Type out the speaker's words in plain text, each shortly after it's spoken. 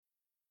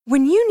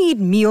When you need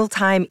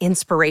mealtime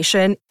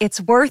inspiration,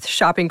 it's worth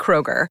shopping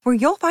Kroger, where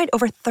you'll find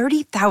over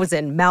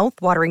 30,000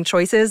 mouth-watering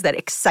choices that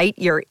excite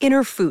your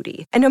inner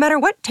foodie. And no matter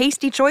what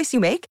tasty choice you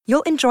make,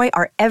 you'll enjoy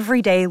our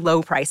everyday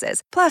low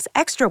prices, plus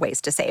extra ways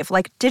to save,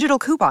 like digital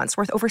coupons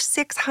worth over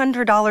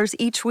 $600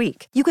 each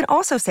week. You can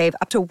also save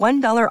up to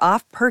 $1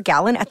 off per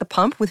gallon at the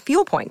pump with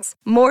fuel points.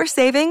 More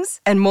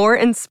savings and more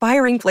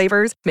inspiring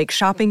flavors make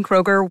shopping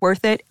Kroger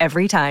worth it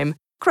every time.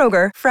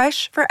 Kroger,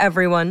 fresh for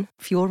everyone.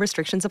 Fuel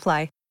restrictions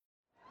apply.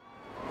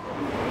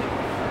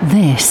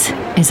 This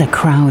is a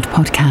Crowd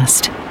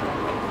podcast.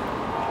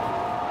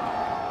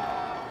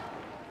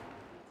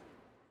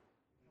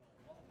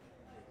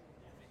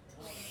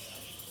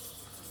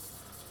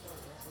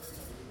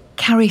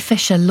 Carrie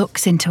Fisher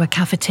looks into a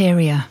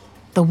cafeteria.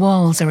 The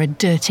walls are a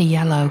dirty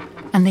yellow,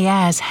 and the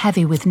air's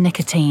heavy with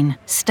nicotine,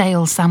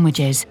 stale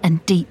sandwiches,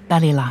 and deep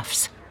belly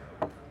laughs.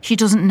 She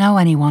doesn't know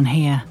anyone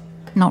here.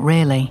 Not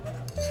really.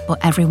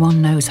 But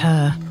everyone knows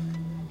her.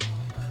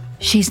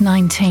 She's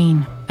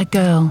 19, a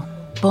girl,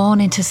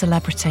 born into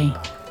celebrity.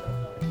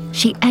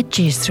 She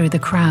edges through the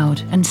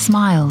crowd and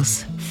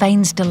smiles,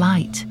 feigns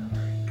delight.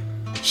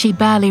 She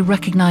barely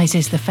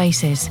recognises the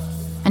faces,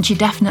 and she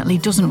definitely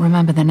doesn't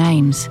remember the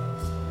names.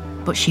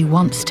 But she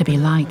wants to be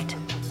liked.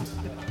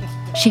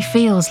 She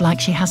feels like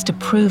she has to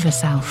prove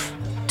herself,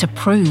 to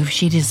prove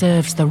she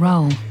deserves the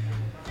role.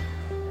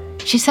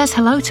 She says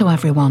hello to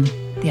everyone,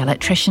 the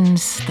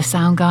electricians, the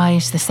sound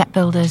guys, the set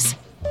builders.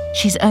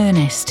 She's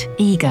earnest,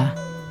 eager,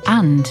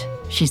 and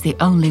she's the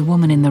only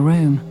woman in the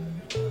room.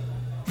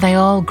 They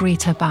all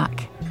greet her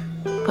back.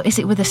 But is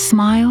it with a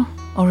smile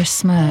or a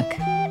smirk?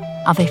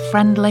 Are they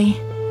friendly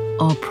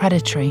or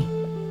predatory?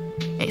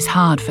 It's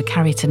hard for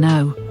Carrie to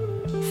know.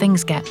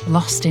 Things get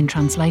lost in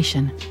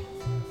translation.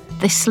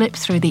 They slip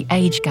through the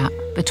age gap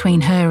between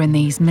her and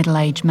these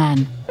middle-aged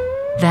men.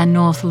 Their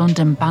North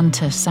London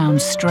banter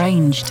sounds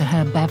strange to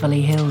her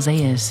Beverly Hills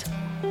ears.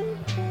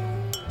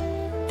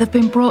 They've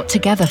been brought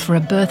together for a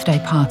birthday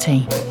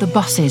party, the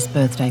boss's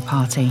birthday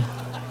party.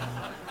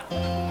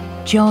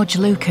 George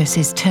Lucas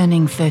is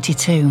turning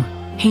 32.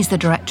 He's the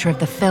director of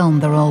the film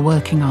they're all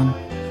working on.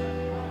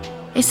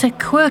 It's a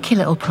quirky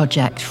little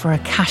project for a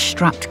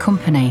cash-strapped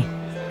company,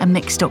 a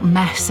mixed-up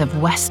mess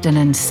of Western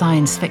and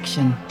science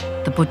fiction.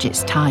 The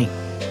budget's tight.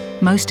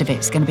 Most of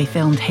it's going to be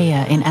filmed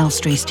here in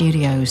Elstree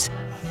Studios.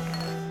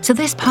 So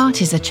this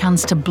party's a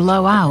chance to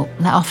blow out,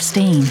 let off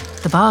steam.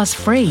 The bar's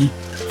free,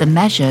 the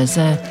measures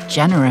are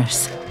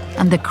generous,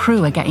 and the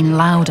crew are getting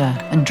louder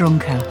and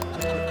drunker.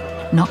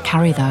 Not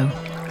Carrie, though.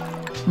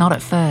 Not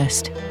at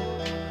first.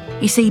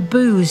 You see,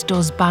 booze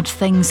does bad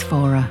things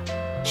for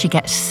her. She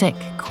gets sick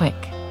quick.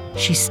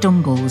 She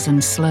stumbles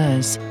and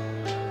slurs.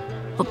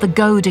 But the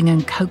goading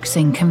and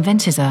coaxing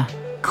convinces her.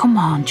 Come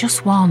on,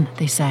 just one,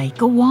 they say.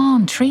 Go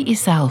on, treat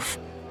yourself.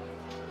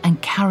 And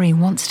Carrie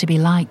wants to be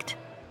liked.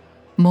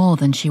 More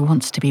than she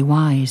wants to be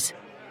wise.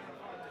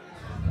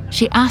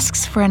 She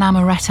asks for an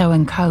amaretto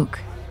and Coke.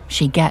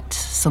 She gets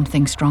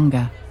something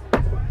stronger.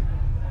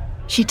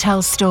 She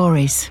tells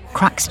stories,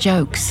 cracks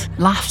jokes,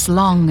 laughs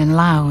long and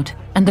loud,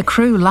 and the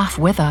crew laugh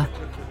with her.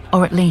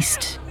 Or at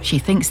least, she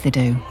thinks they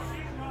do.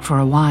 For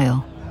a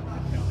while.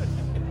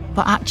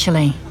 But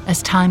actually,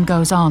 as time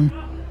goes on,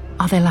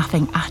 are they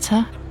laughing at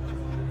her?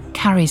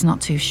 Carrie's not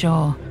too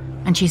sure,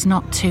 and she's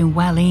not too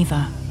well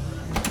either.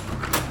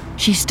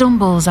 She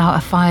stumbles out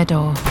a fire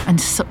door and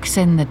sucks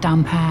in the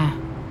damp air.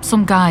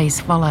 Some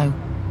guys follow.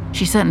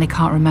 She certainly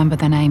can't remember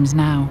their names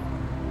now.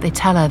 They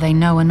tell her they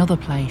know another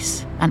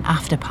place, an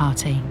after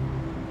party.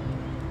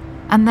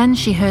 And then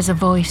she hears a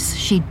voice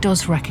she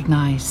does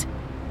recognise.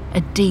 A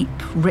deep,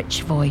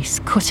 rich voice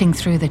cutting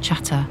through the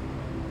chatter.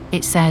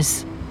 It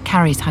says,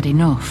 Carrie's had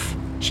enough.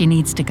 She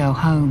needs to go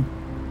home.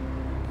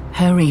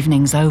 Her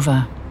evening's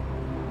over.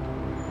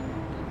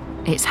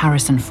 It's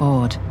Harrison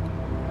Ford.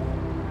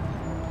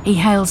 He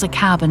hails a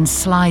cab and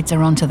slides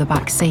her onto the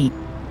back seat,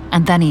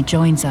 and then he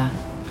joins her.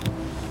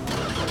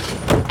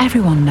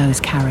 Everyone knows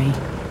Carrie,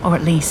 or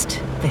at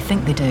least they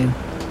think they do.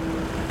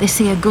 They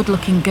see a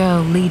good-looking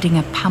girl leading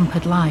a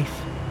pampered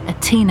life, a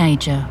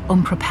teenager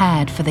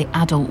unprepared for the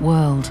adult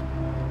world.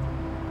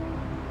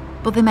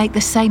 But they make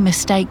the same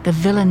mistake the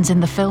villains in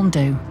the film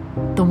do,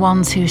 the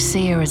ones who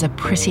see her as a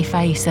pretty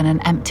face and an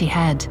empty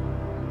head.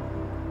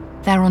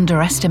 They're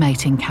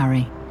underestimating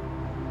Carrie.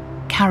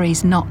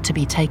 Carrie's not to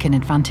be taken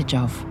advantage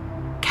of.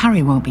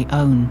 Carrie won't be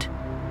owned.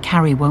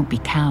 Carrie won't be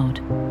cowed.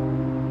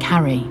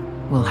 Carrie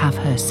will have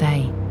her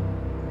say.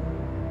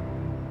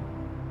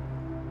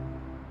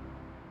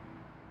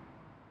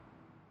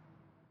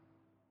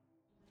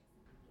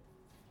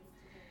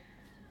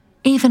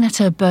 Even at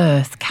her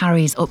birth,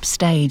 Carrie's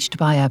upstaged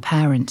by her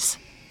parents.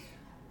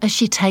 As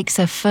she takes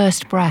her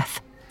first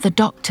breath, the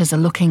doctors are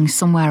looking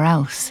somewhere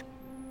else.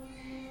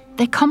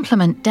 They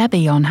compliment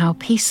Debbie on how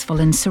peaceful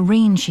and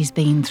serene she's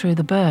been through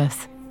the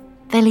birth.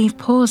 They leave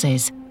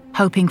pauses,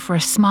 hoping for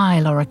a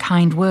smile or a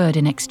kind word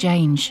in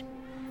exchange.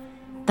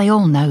 They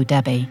all know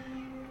Debbie.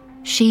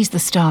 She's the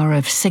star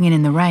of Singin'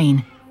 in the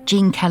Rain,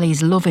 Gene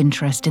Kelly's love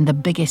interest in the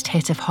biggest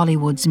hit of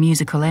Hollywood's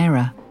musical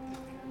era.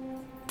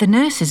 The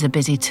nurses are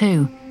busy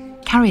too.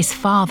 Carrie's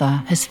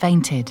father has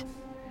fainted.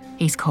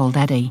 He's called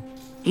Eddie.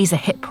 He's a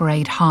hit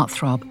parade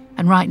heartthrob,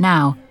 and right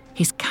now,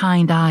 his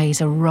kind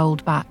eyes are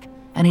rolled back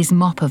and his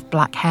mop of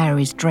black hair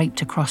is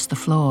draped across the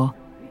floor.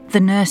 The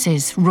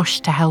nurses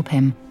rush to help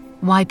him,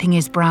 wiping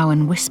his brow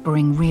and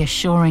whispering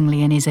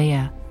reassuringly in his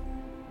ear.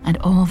 And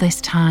all this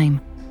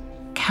time,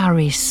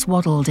 Carrie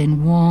swaddled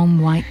in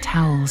warm white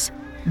towels,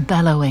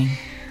 bellowing,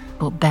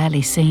 but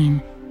barely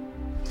seen.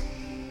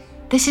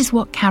 This is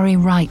what Carrie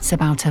writes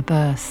about her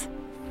birth.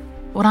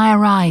 When I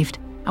arrived,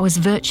 I was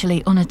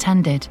virtually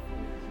unattended,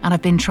 and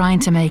I've been trying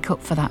to make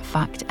up for that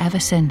fact ever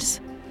since.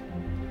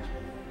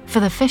 For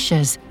the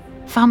Fishers,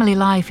 family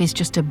life is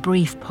just a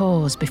brief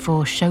pause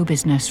before show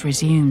business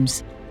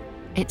resumes.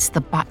 It's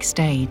the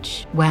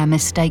backstage, where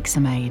mistakes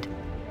are made.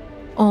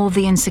 All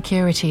the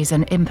insecurities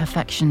and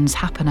imperfections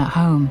happen at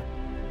home.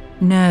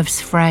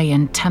 Nerves fray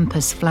and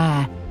tempers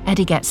flare.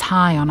 Eddie gets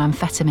high on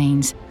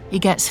amphetamines. He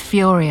gets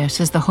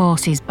furious as the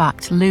horse he's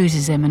backed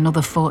loses him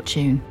another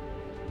fortune.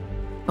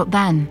 But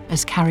then,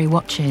 as Carrie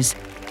watches,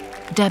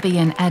 Debbie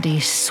and Eddie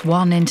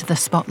swan into the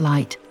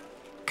spotlight,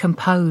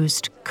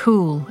 composed,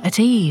 cool, at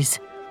ease,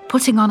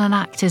 putting on an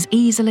act as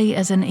easily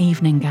as an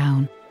evening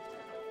gown.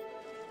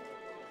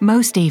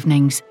 Most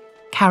evenings,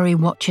 Carrie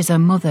watches her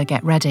mother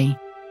get ready.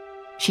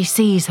 She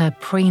sees her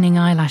preening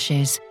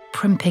eyelashes,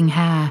 primping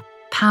hair,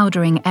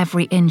 powdering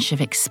every inch of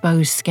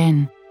exposed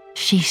skin.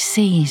 She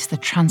sees the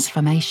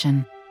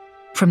transformation.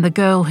 From the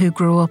girl who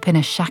grew up in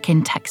a shack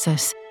in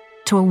Texas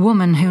to a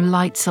woman who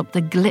lights up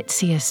the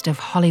glitziest of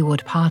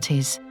Hollywood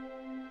parties.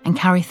 And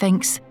Carrie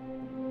thinks,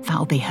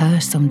 that'll be her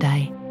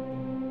someday.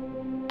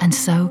 And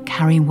so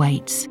Carrie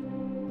waits.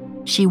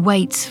 She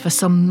waits for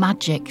some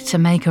magic to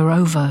make her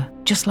over,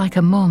 just like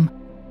her mum.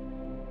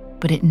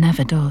 But it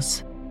never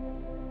does.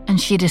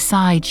 And she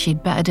decides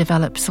she'd better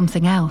develop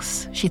something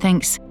else. She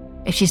thinks,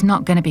 if she's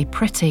not going to be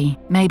pretty,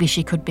 maybe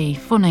she could be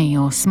funny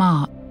or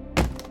smart.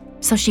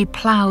 So she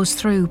ploughs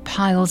through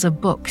piles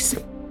of books,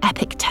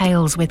 epic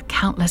tales with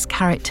countless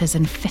characters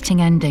and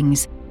fitting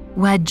endings,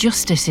 where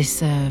justice is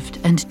served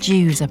and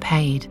dues are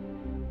paid.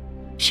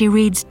 She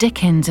reads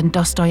Dickens and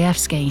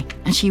Dostoevsky,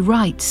 and she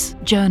writes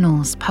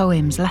journals,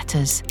 poems,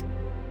 letters.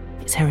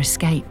 It's her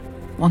escape,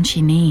 one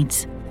she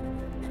needs.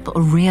 But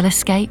a real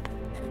escape?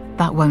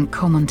 That won't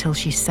come until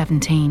she's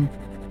 17.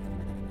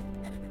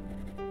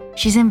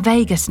 She's in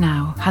Vegas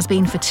now, has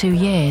been for 2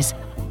 years.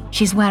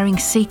 She's wearing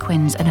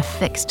sequins and a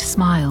fixed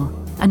smile,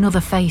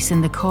 another face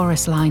in the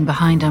chorus line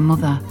behind her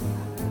mother.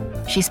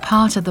 She's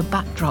part of the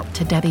backdrop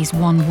to Debbie's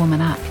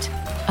one-woman act,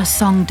 a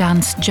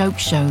song-dance joke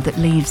show that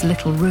leaves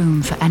little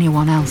room for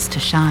anyone else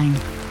to shine.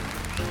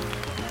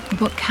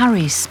 But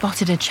Carrie's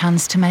spotted a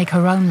chance to make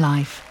her own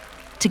life,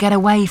 to get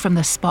away from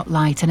the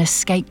spotlight and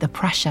escape the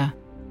pressure.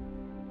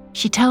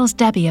 She tells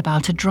Debbie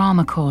about a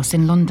drama course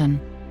in London.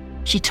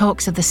 She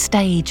talks of the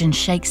stage and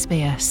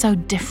Shakespeare, so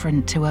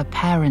different to her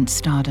parents'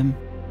 stardom.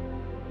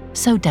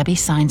 So Debbie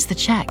signs the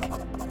check,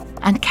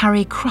 and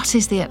Carrie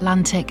crosses the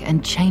Atlantic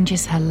and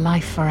changes her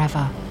life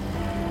forever.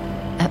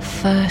 At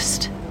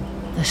first,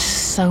 there's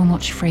so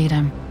much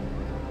freedom.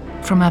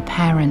 From her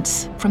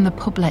parents, from the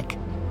public,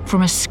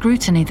 from a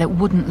scrutiny that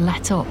wouldn't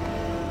let up.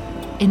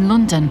 In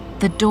London,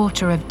 the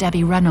daughter of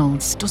Debbie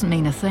Reynolds doesn't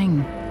mean a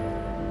thing.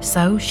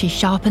 So she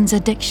sharpens her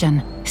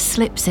diction,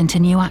 slips into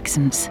new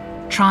accents,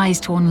 tries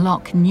to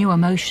unlock new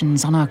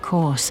emotions on her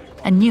course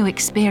and new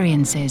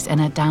experiences in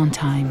her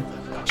downtime.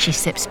 She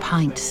sips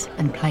pints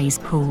and plays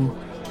pool.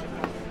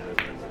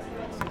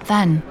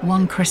 Then,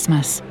 one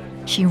Christmas,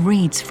 she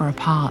reads for a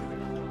part.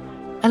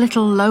 A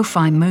little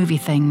lo-fi movie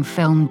thing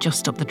filmed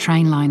just up the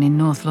train line in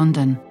North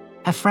London.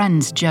 Her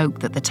friends joke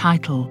that the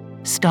title,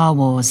 Star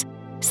Wars,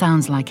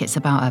 sounds like it's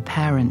about her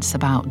parents,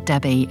 about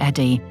Debbie,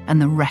 Eddie,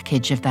 and the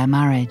wreckage of their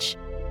marriage.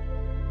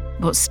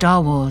 But Star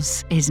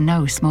Wars is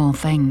no small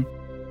thing.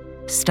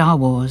 Star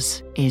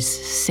Wars is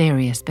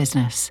serious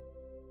business.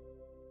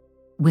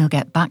 We'll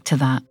get back to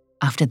that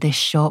after this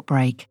short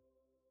break.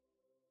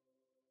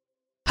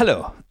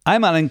 Hello,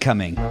 I'm Alan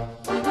Cumming,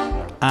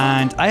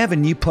 and I have a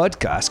new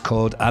podcast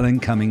called Alan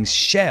Cumming's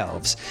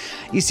Shelves.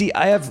 You see,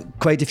 I have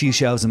quite a few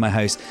shelves in my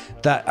house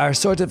that are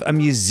sort of a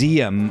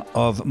museum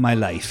of my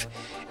life.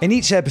 In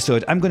each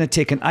episode, I'm going to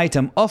take an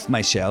item off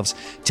my shelves,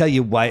 tell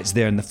you why it's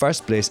there in the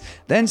first place,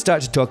 then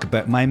start to talk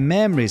about my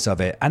memories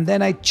of it, and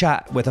then I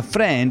chat with a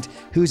friend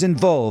who's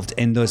involved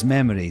in those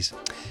memories.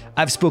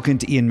 I've spoken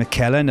to Ian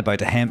McKellen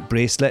about a hemp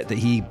bracelet that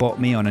he bought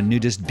me on a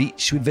nudist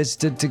beach we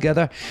visited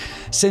together,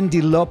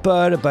 Cyndi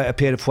Lauper about a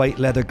pair of white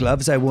leather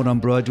gloves I wore on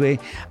Broadway,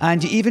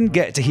 and you even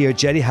get to hear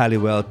Geri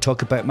Halliwell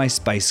talk about my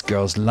Spice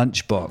Girls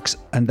lunchbox,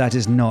 and that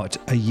is not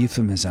a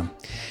euphemism.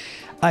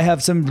 I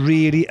have some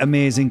really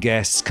amazing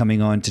guests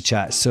coming on to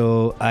chat,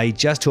 so I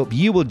just hope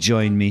you will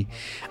join me.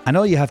 And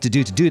all you have to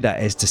do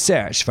that is to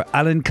search for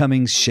Alan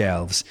Cumming's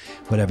Shelves,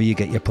 wherever you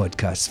get your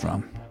podcasts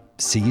from.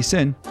 See you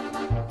soon.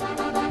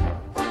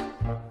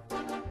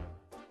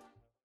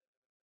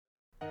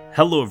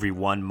 Hello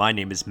everyone, my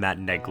name is Matt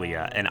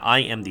Neglia, and I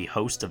am the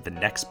host of the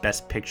Next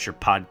Best Picture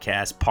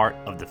podcast, part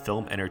of the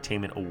Film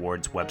Entertainment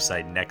Awards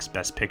website,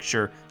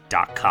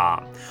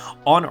 nextbestpicture.com.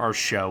 On our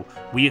show,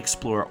 we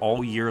explore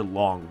all year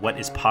long what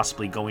is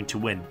possibly going to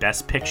win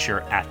Best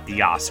Picture at the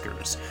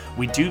Oscars.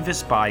 We do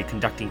this by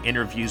conducting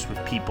interviews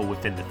with people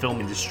within the film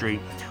industry,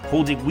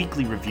 holding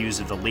weekly reviews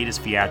of the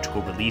latest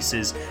theatrical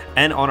releases,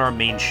 and on our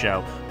main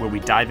show, where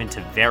we dive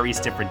into various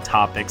different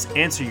topics,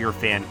 answer your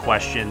fan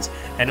questions,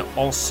 and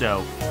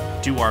also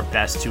do our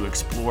best to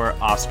explore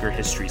Oscar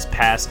history's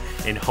past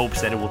in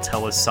hopes that it will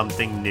tell us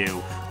something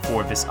new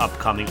for this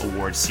upcoming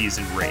award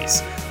season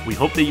race. We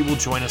hope that you will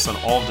join us on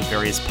all of the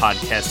various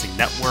podcasting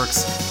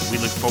networks. We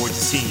look forward to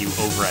seeing you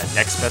over at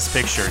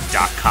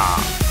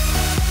nextbestpicture.com.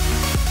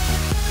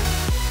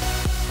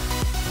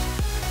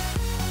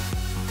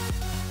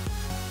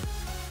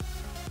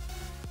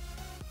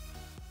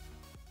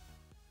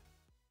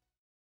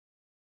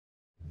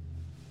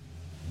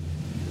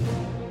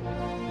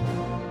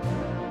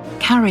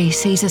 Carrie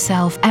sees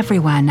herself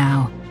everywhere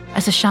now,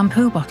 as a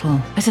shampoo bottle,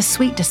 as a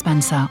sweet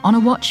dispenser, on a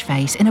watch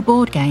face, in a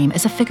board game,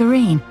 as a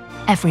figurine,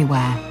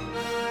 everywhere.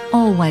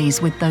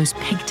 Always with those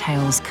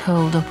pigtails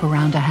curled up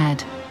around her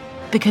head.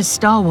 Because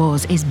Star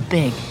Wars is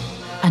big,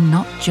 and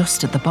not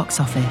just at the box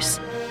office.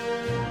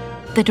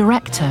 The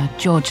director,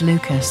 George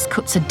Lucas,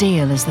 cuts a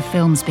deal as the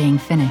film's being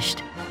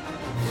finished.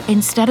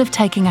 Instead of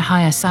taking a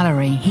higher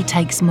salary, he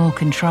takes more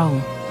control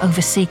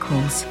over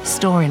sequels,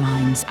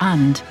 storylines,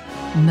 and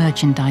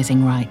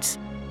merchandising rights.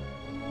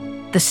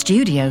 The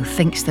studio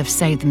thinks they've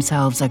saved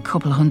themselves a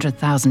couple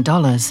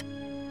 $100,000,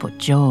 but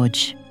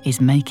George is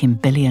making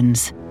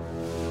billions.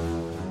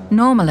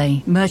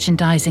 Normally,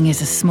 merchandising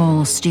is a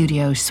small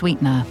studio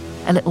sweetener,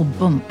 a little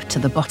bump to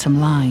the bottom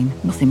line,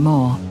 nothing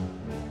more.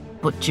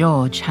 But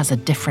George has a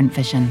different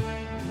vision.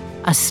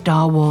 A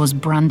Star Wars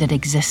branded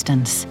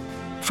existence.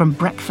 From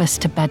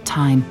breakfast to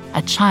bedtime,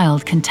 a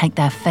child can take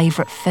their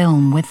favourite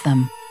film with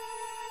them.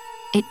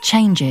 It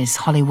changes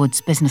Hollywood's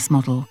business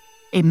model.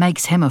 It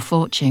makes him a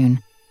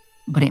fortune.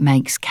 But it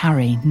makes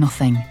Carrie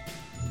nothing.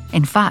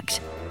 In fact,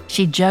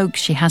 she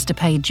jokes she has to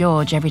pay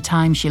George every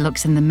time she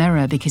looks in the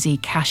mirror because he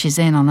cashes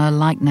in on her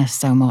likeness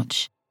so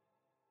much.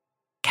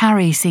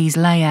 Carrie sees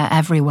Leia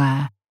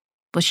everywhere,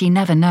 but she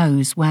never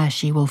knows where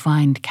she will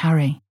find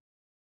Carrie.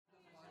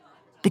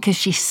 Because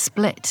she's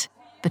split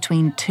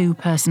between two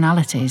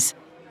personalities,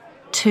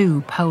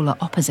 two polar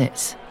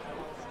opposites.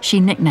 She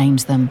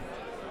nicknames them.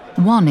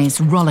 One is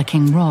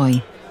Rollicking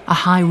Roy, a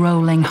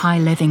high-rolling,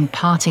 high-living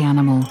party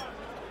animal.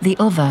 The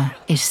other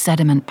is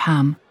Sediment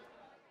Pam.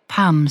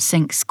 Pam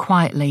sinks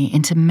quietly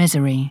into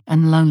misery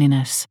and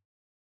loneliness.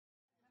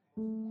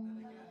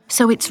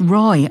 So it's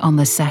Roy on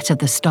the set of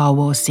the Star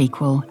Wars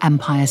sequel,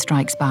 Empire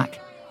Strikes Back.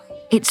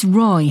 It's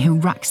Roy who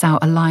racks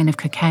out a line of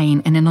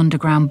cocaine in an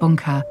underground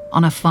bunker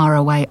on a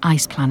faraway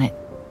ice planet.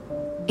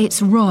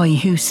 It's Roy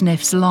who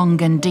sniffs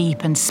long and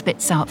deep and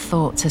spits out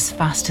thoughts as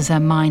fast as her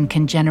mind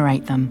can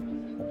generate them.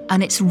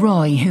 And it's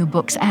Roy who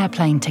books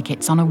airplane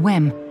tickets on a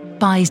whim,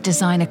 buys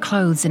designer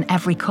clothes in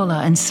every colour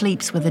and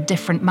sleeps with a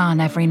different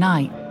man every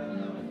night.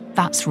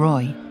 That's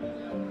Roy.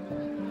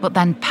 But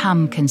then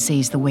Pam can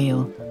seize the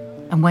wheel,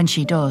 and when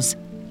she does,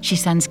 she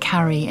sends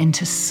Carrie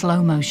into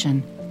slow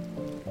motion.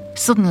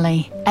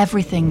 Suddenly,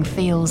 everything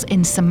feels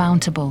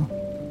insurmountable.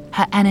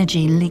 Her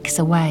energy leaks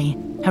away,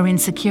 her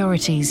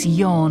insecurities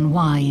yawn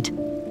wide.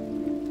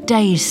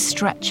 Days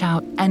stretch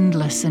out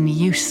endless and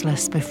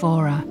useless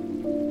before her.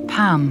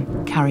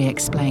 Pam, Carrie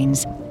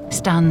explains,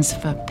 stands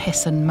for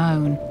piss and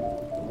moan.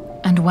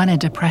 And when a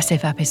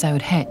depressive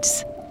episode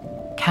hits,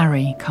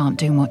 Carrie can't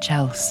do much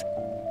else.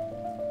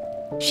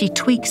 She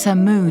tweaks her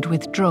mood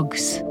with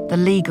drugs, the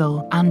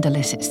legal and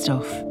illicit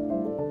stuff.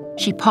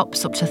 She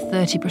pops up to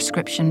 30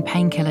 prescription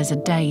painkillers a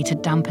day to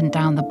dampen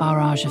down the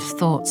barrage of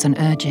thoughts and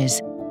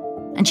urges,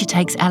 and she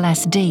takes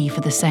LSD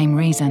for the same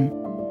reason.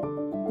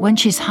 When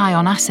she's high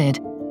on acid,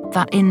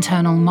 that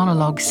internal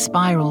monologue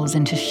spirals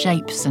into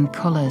shapes and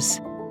colours.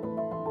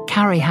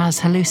 Carrie has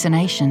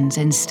hallucinations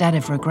instead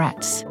of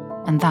regrets,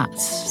 and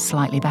that's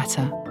slightly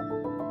better.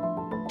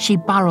 She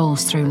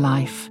barrels through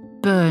life,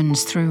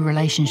 burns through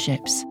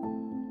relationships.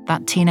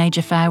 That teenage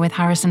affair with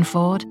Harrison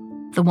Ford,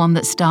 the one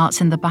that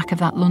starts in the back of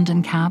that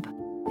London cab,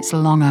 it's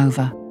long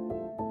over.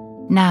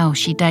 Now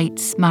she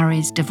dates,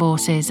 marries,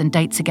 divorces, and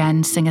dates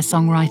again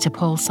singer-songwriter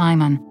Paul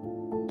Simon.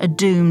 A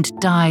doomed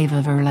dive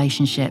of a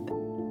relationship,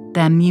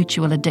 their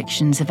mutual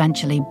addictions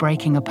eventually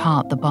breaking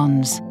apart the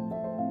bonds.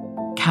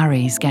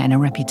 Carrie's getting a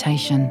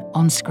reputation,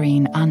 on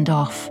screen and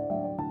off.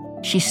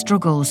 She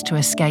struggles to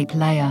escape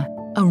Leia.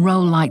 A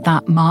role like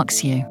that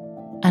marks you,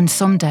 and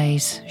some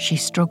days she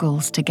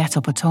struggles to get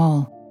up at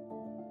all.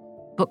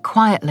 But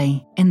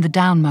quietly, in the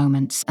down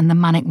moments and the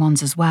manic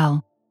ones as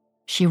well,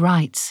 she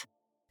writes.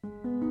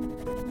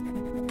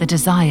 The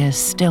desire's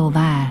still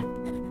there.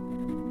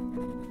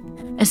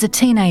 As a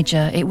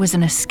teenager, it was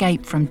an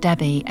escape from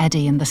Debbie,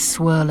 Eddie, and the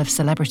swirl of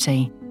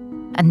celebrity.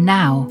 And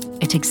now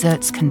it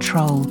exerts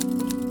control.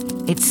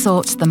 It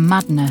sorts the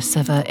madness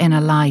of her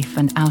inner life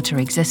and outer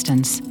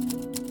existence.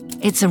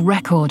 It's a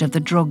record of the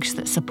drugs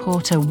that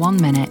support her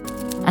 1 minute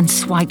and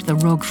swipe the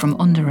rug from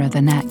under her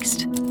the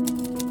next.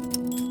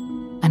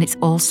 And it's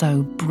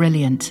also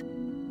brilliant.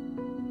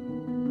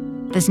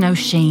 There's no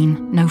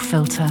sheen, no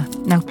filter,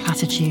 no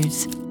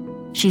platitudes.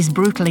 She's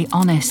brutally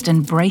honest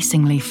and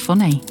bracingly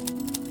funny.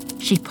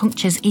 She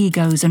punctures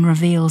egos and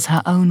reveals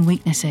her own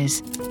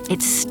weaknesses.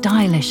 It's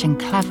stylish and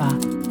clever.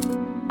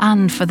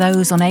 And for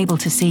those unable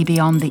to see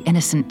beyond the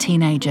innocent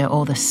teenager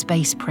or the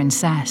space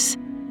princess,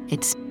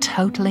 it's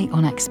totally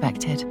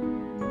unexpected.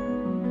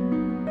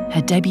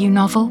 Her debut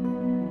novel?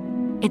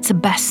 It's a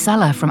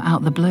bestseller from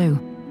out the blue.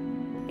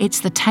 It's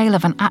the tale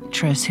of an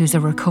actress who's a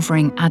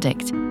recovering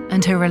addict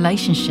and her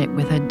relationship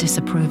with her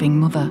disapproving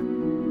mother.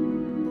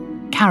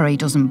 Carrie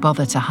doesn't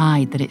bother to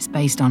hide that it's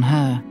based on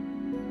her.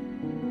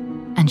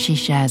 And she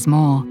shares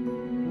more.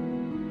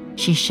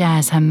 She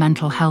shares her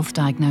mental health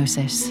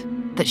diagnosis,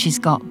 that she's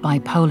got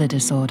bipolar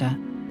disorder.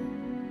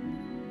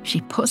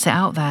 She puts it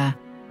out there,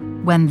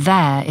 when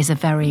there is a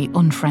very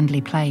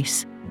unfriendly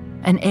place,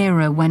 an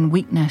era when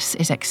weakness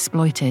is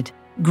exploited,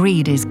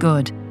 greed is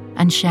good,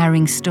 and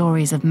sharing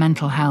stories of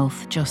mental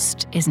health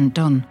just isn't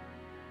done.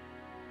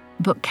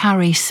 But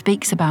Carrie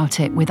speaks about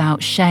it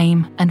without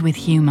shame and with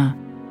humour,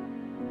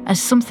 as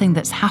something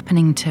that's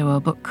happening to her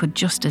but could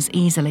just as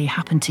easily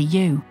happen to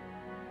you.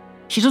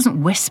 She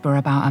doesn't whisper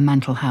about her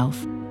mental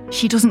health.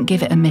 She doesn't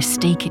give it a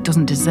mystique it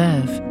doesn't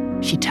deserve.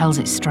 She tells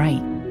it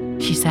straight.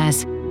 She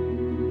says,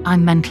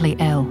 "I'm mentally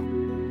ill.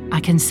 I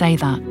can say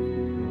that.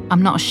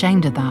 I'm not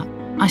ashamed of that.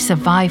 I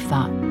survived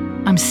that.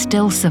 I'm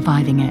still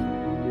surviving it.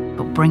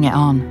 But bring it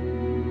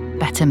on.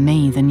 Better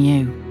me than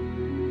you."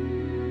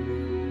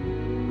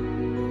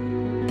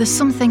 There's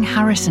something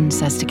Harrison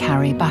says to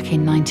Carrie back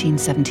in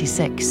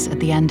 1976 at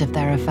the end of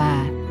their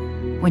affair,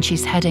 when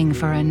she's heading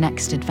for her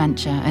next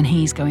adventure and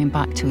he's going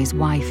back to his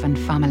wife and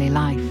family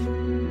life.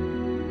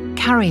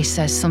 Carrie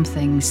says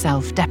something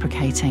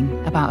self-deprecating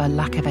about her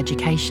lack of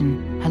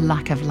education, her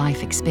lack of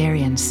life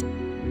experience.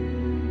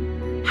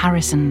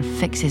 Harrison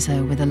fixes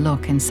her with a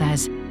look and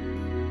says,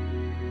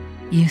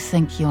 "You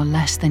think you're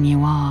less than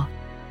you are.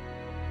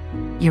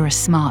 You're a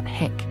smart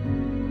hick.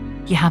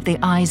 You have the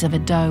eyes of a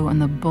doe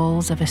and the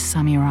balls of a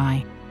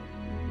samurai."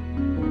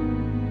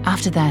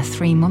 After their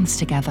 3 months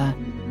together,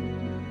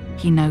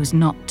 he knows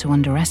not to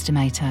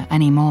underestimate her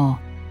anymore.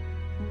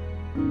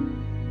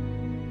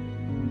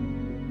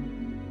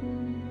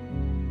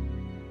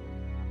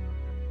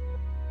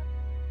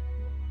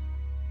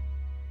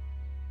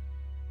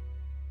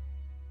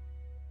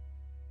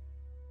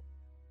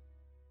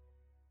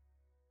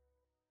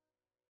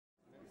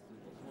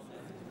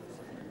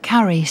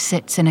 Carrie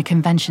sits in a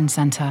convention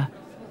centre,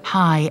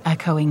 high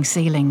echoing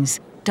ceilings,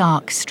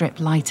 dark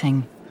strip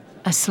lighting,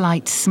 a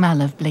slight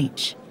smell of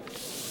bleach.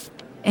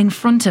 In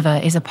front of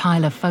her is a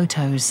pile of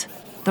photos.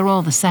 They're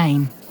all the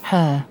same,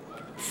 her,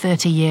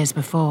 30 years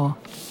before.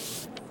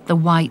 The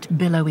white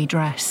billowy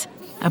dress,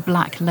 a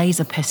black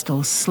laser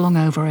pistol slung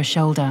over her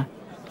shoulder,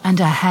 and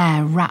her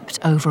hair wrapped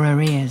over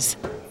her ears.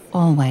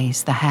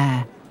 Always the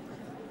hair.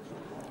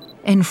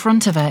 In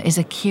front of her is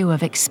a queue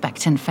of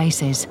expectant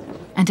faces,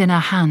 and in her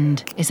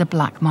hand is a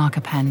black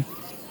marker pen.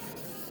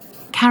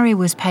 Carrie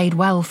was paid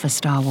well for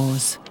Star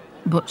Wars,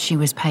 but she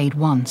was paid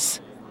once.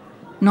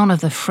 None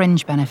of the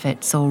fringe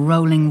benefits or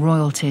rolling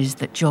royalties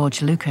that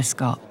George Lucas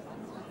got.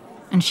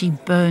 And she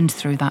burned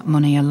through that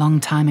money a long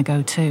time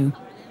ago too.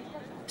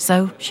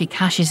 So she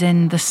cashes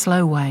in the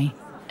slow way,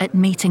 at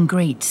meet and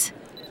greets,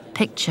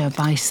 picture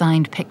by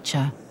signed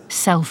picture,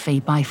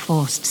 selfie by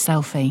forced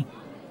selfie,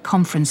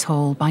 conference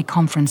hall by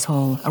conference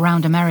hall,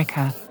 around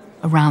America,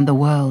 around the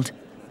world.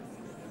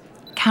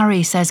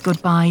 Carrie says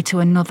goodbye to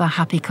another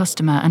happy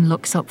customer and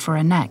looks up for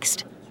her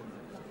next.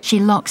 She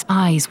locks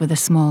eyes with a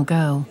small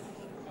girl,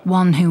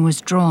 one who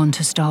was drawn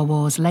to Star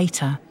Wars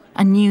later,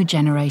 a new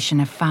generation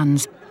of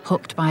fans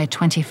hooked by a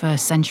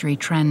 21st century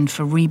trend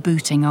for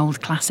rebooting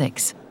old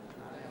classics.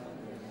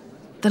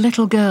 The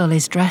little girl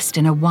is dressed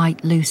in a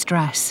white loose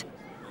dress.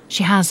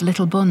 She has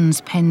little buns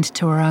pinned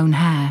to her own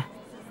hair,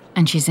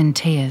 and she's in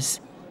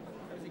tears.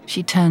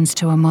 She turns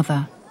to her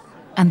mother,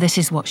 and this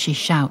is what she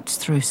shouts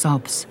through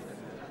sobs.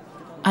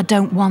 "I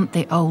don't want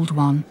the old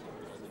one."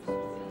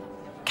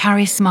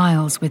 Carrie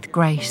smiles with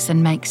grace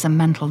and makes a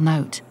mental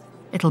note.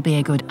 It'll be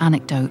a good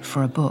anecdote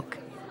for a book.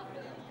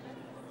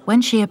 When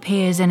she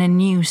appears in a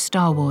new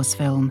Star Wars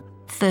film,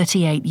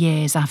 38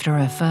 years after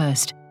her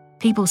first,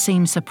 people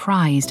seem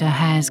surprised her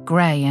hair's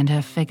grey and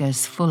her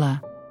figure's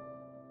fuller.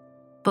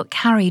 But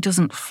Carrie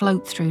doesn't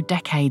float through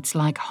decades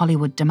like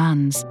Hollywood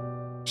demands.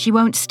 She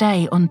won't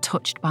stay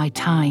untouched by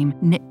time,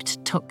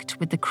 nipped tucked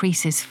with the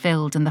creases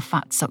filled and the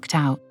fat sucked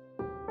out.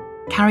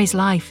 Carrie's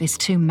life is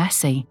too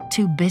messy,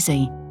 too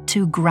busy,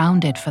 too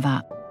grounded for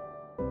that.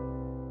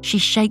 She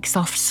shakes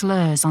off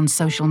slurs on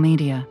social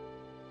media.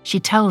 She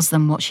tells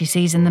them what she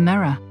sees in the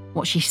mirror,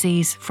 what she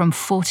sees from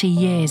 40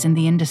 years in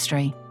the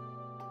industry.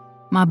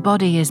 "My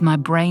body is my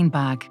brain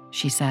bag,"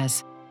 she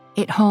says.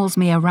 "It hauls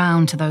me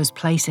around to those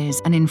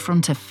places and in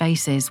front of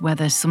faces where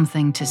there's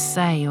something to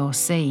say or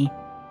see.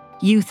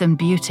 Youth and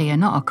beauty are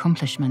not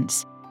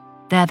accomplishments.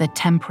 They're the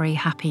temporary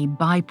happy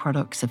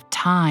byproducts of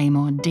time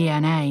or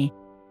DNA.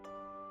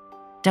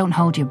 Don't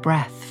hold your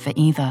breath for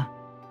either.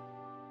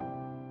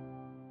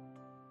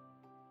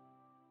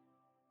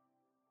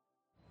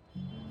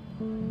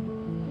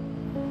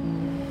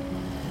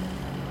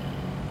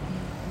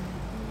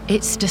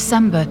 It's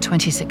December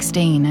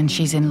 2016 and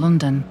she's in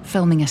London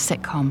filming a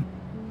sitcom.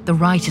 The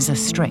writers are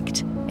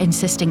strict,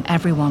 insisting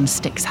everyone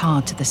sticks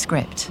hard to the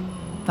script.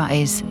 That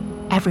is,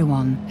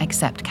 everyone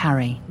except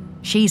Carrie.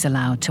 She's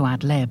allowed to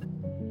ad-lib.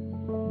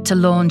 To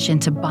launch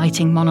into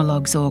biting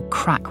monologues or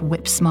crack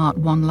whip-smart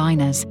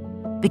one-liners,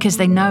 because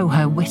they know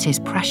her wit is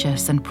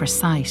precious and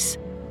precise,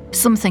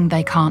 something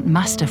they can't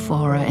master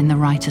for her in the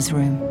writer's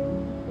room.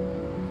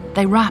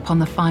 They wrap on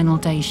the final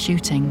day's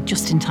shooting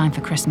just in time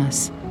for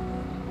Christmas.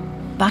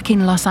 Back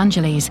in Los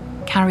Angeles,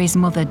 Carrie's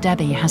mother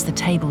Debbie has the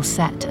table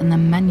set and the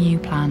menu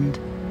planned.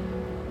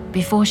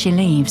 Before she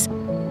leaves,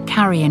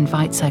 Carrie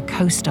invites her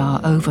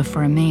co-star over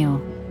for a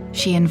meal.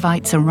 She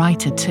invites a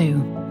writer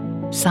too,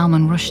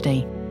 Salman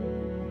Rushdie.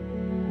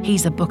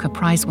 He's a Booker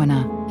Prize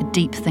winner, a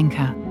deep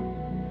thinker.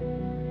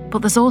 But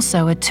there's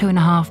also a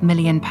 £2.5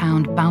 million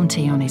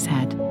bounty on his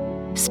head,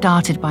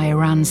 started by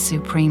Iran's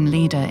supreme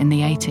leader in the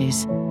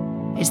 80s.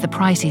 It's the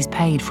price he's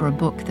paid for a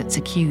book that's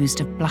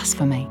accused of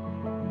blasphemy.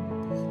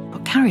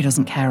 But Carrie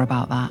doesn't care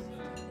about that.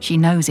 She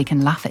knows he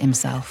can laugh at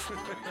himself.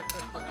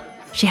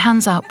 She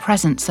hands out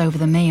presents over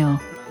the meal.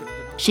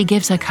 She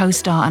gives her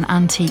co-star an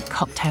antique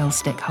cocktail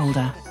stick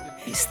holder.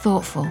 It's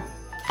thoughtful,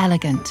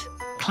 elegant,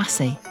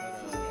 classy.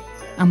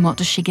 And what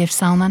does she give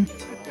Salman?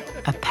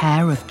 A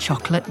pair of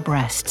chocolate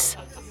breasts.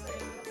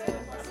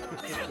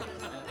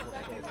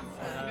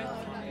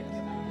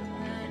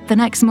 The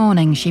next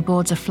morning, she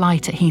boards a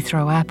flight at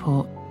Heathrow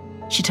Airport.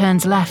 She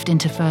turns left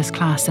into first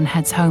class and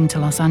heads home to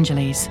Los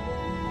Angeles.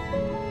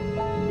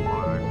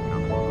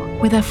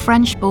 With her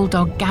French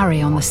bulldog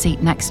Gary on the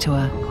seat next to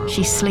her,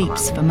 she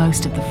sleeps for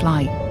most of the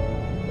flight.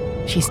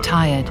 She's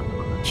tired.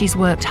 She's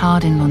worked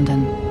hard in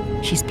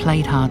London. She's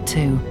played hard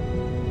too.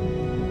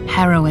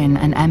 Heroin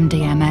and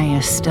MDMA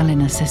are still in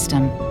her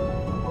system.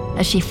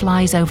 As she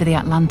flies over the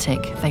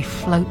Atlantic, they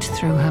float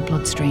through her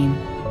bloodstream.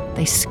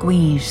 They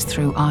squeeze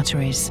through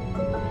arteries.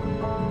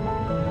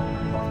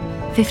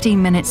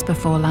 15 minutes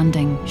before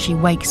landing, she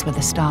wakes with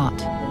a start.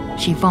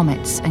 She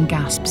vomits and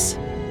gasps.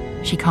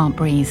 She can't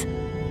breathe.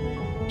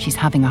 She's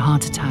having a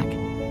heart attack.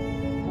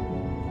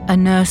 A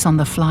nurse on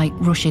the flight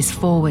rushes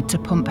forward to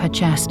pump her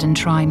chest and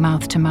try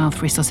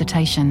mouth-to-mouth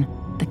resuscitation,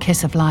 the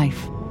kiss of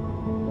life.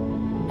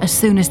 As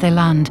soon as they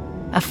land,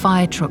 a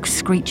fire truck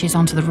screeches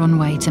onto the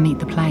runway to meet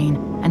the plane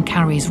and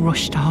Carrie's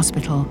rushed to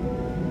hospital.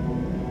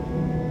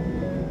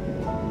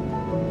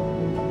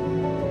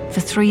 For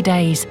 3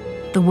 days,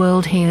 the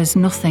world hears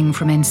nothing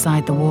from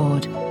inside the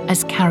ward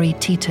as Carrie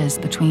teeters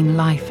between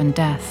life and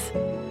death.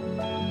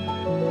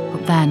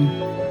 But then,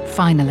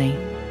 finally,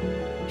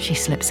 she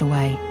slips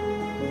away.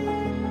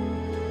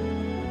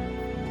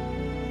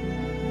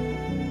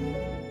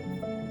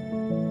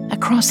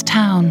 Across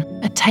town,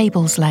 a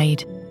table's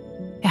laid.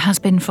 It has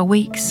been for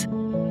weeks.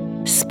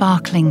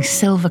 Sparkling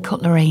silver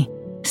cutlery,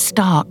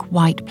 stark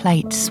white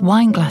plates,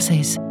 wine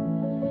glasses.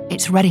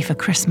 It's ready for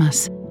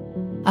Christmas.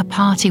 A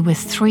party with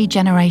 3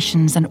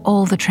 generations and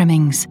all the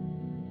trimmings.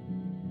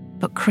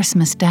 But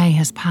Christmas Day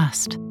has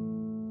passed,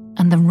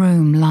 and the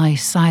room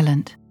lies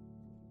silent.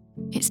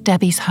 It's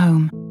Debbie's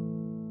home,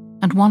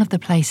 and one of the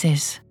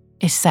places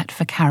is set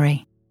for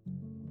Carrie.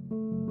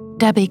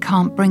 Debbie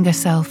can't bring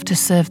herself to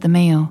serve the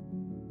meal,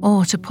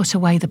 or to put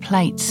away the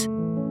plates.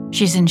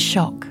 She's in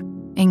shock,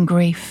 in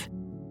grief.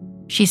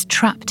 She's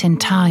trapped in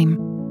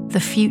time, the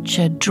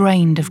future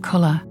drained of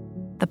colour,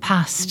 the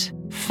past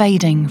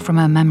fading from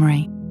her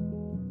memory.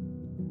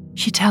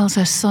 She tells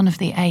her son of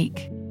the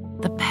ache,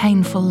 the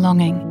painful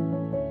longing.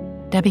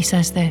 Debbie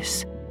says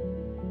this: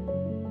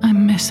 "I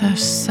miss her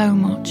so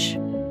much.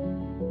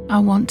 I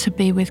want to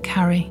be with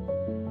Carrie."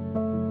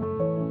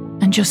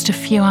 And just a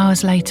few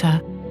hours later,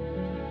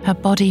 her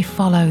body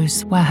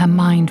follows where her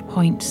mind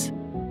points.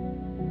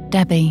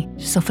 Debbie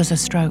suffers a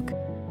stroke.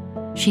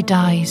 She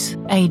dies,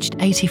 aged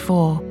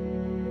 84,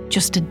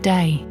 just a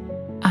day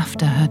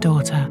after her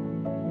daughter.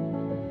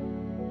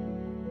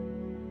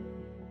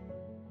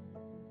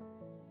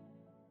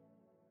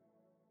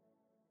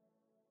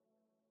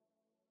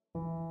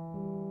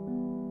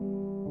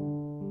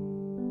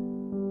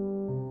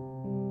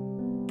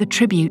 The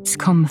tributes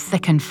come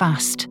thick and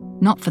fast,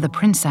 not for the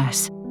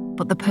princess,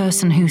 but the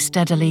person who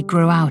steadily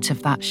grew out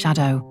of that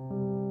shadow.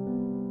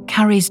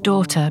 Carrie's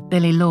daughter,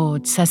 Billie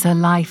Lourd, says her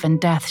life and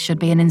death should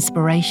be an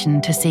inspiration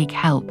to seek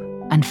help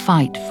and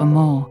fight for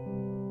more.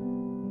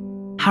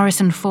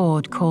 Harrison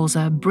Ford calls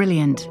her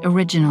brilliant,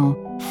 original,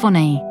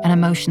 funny, and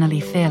emotionally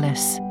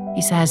fearless.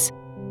 He says,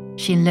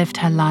 "She lived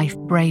her life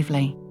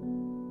bravely."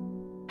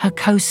 Her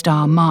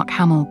co-star, Mark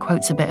Hamill,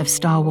 quotes a bit of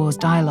Star Wars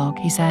dialogue.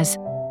 He says,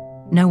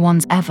 "No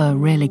one's ever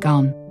really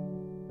gone."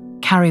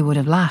 Carrie would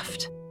have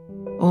laughed.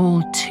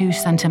 All too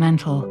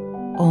sentimental,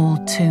 all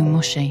too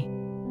mushy.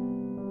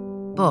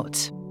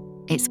 But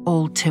it's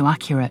all too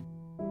accurate,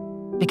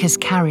 because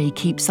Carrie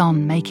keeps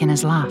on making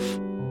us laugh.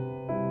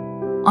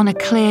 On a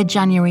clear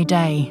January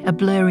day, a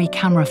blurry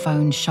camera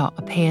phone shot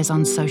appears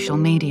on social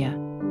media.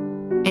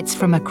 It's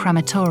from a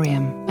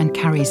crematorium and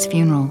Carrie's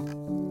funeral.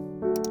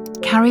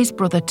 Carrie's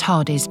brother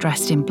Todd is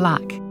dressed in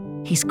black.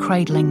 He's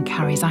cradling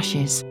Carrie's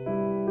ashes.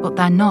 But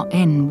they're not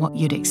in what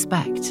you'd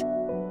expect.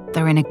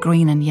 They're in a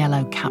green and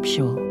yellow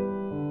capsule.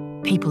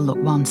 People look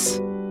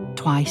once,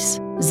 twice,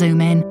 zoom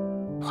in.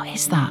 What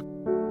is that?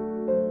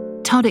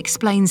 Todd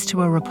explains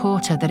to a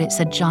reporter that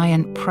it's a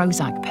giant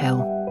Prozac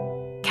pill.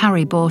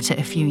 Carrie bought it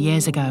a few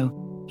years ago.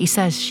 He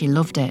says she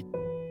loved it.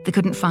 They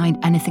couldn't find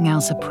anything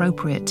else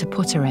appropriate to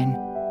put her in.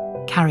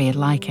 Carrie'd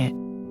like it.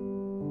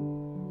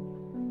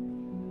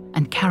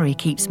 And Carrie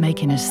keeps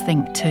making us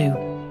think too.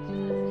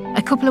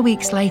 A couple of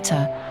weeks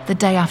later, the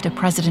day after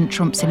President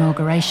Trump's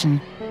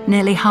inauguration,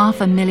 nearly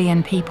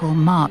 500,000 people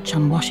march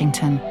on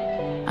Washington.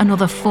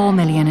 Another 4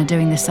 million are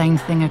doing the same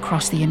thing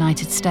across the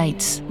United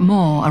States,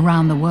 more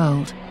around the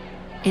world.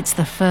 It's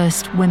the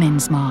first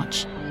Women's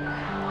March.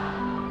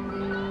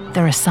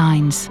 There are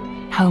signs,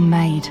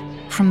 homemade,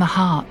 from the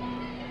heart.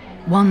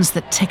 Ones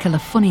that tickle a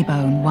funny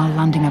bone while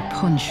landing a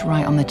punch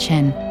right on the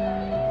chin.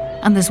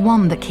 And there's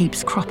one that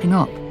keeps cropping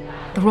up.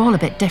 They're all a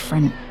bit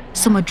different.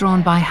 Some are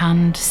drawn by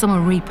hand, some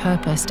are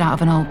repurposed out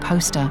of an old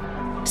poster.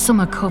 Some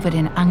are covered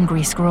in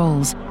angry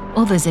scrawls,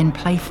 others in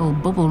playful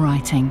bubble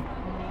writing.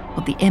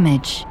 But the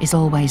image is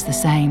always the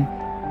same.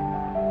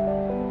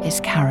 It's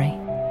Carrie.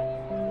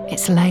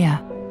 It's Leia.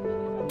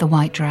 The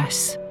white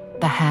dress,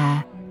 the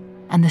hair,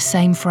 and the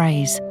same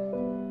phrase.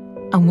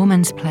 A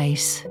woman's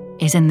place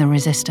is in the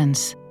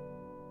resistance.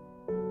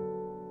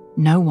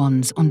 No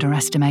one's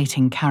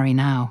underestimating Carrie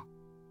now.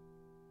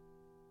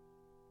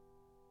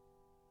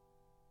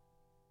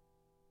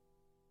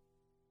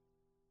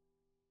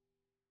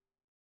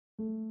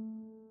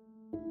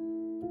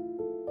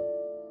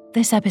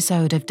 This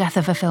episode of Death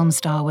of a Film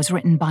Star was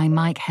written by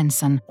Mike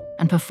Henson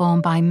and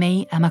performed by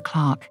me, Emma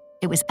Clark.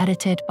 It was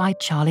edited by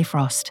Charlie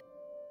Frost.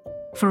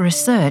 For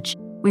research,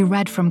 we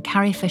read from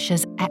Carrie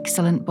Fisher's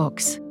excellent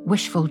books,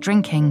 Wishful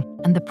Drinking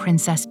and The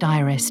Princess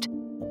Diarist,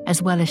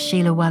 as well as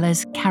Sheila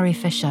Weller's Carrie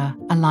Fisher,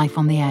 A Life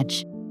on the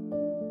Edge.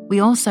 We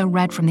also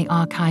read from the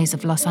archives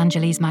of Los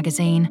Angeles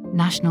Magazine,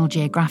 National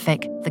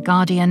Geographic, The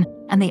Guardian,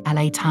 and the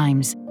LA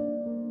Times.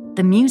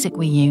 The music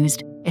we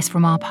used is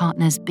from our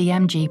partners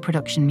BMG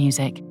Production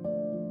Music.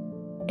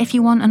 If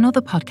you want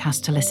another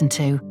podcast to listen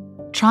to,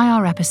 try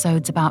our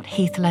episodes about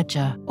Heath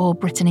Ledger or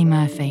Brittany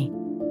Murphy.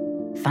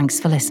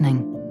 Thanks for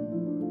listening.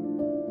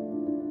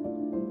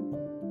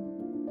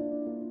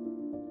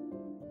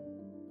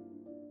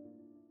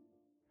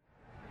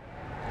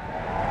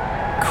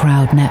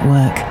 Crowd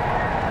Network,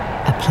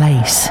 a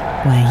place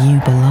where you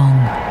belong.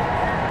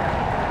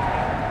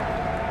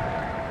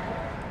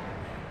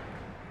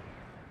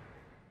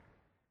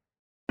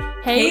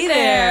 Hey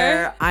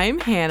there! I'm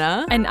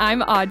Hannah. And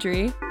I'm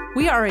Audrey.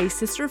 We are a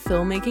sister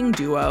filmmaking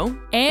duo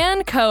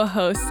and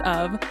co-hosts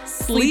of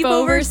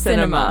Sleepover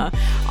Cinema,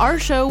 our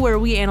show where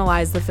we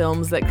analyze the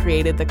films that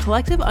created the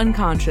collective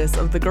unconscious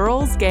of the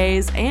girls,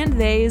 gays, and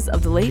theys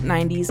of the late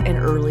 90s and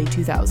early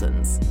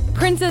 2000s.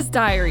 Princess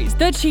Diaries,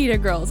 The Cheetah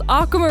Girls,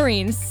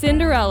 Aquamarine,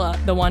 Cinderella,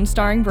 the one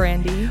starring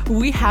Brandy.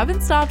 We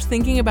haven't stopped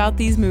thinking about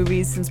these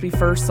movies since we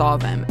first saw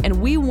them, and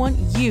we want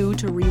you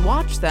to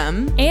rewatch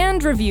them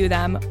and review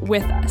them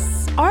with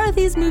us. Are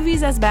these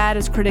movies as bad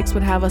as critics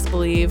would have us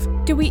believe?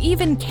 Do we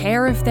even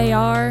care if they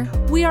are?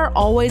 We are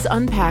always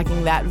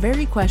unpacking that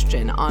very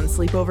question on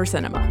Sleepover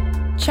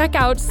Cinema. Check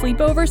out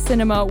Sleepover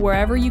Cinema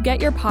wherever you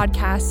get your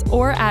podcasts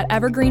or at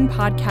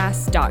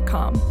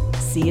evergreenpodcasts.com.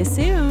 See you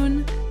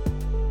soon.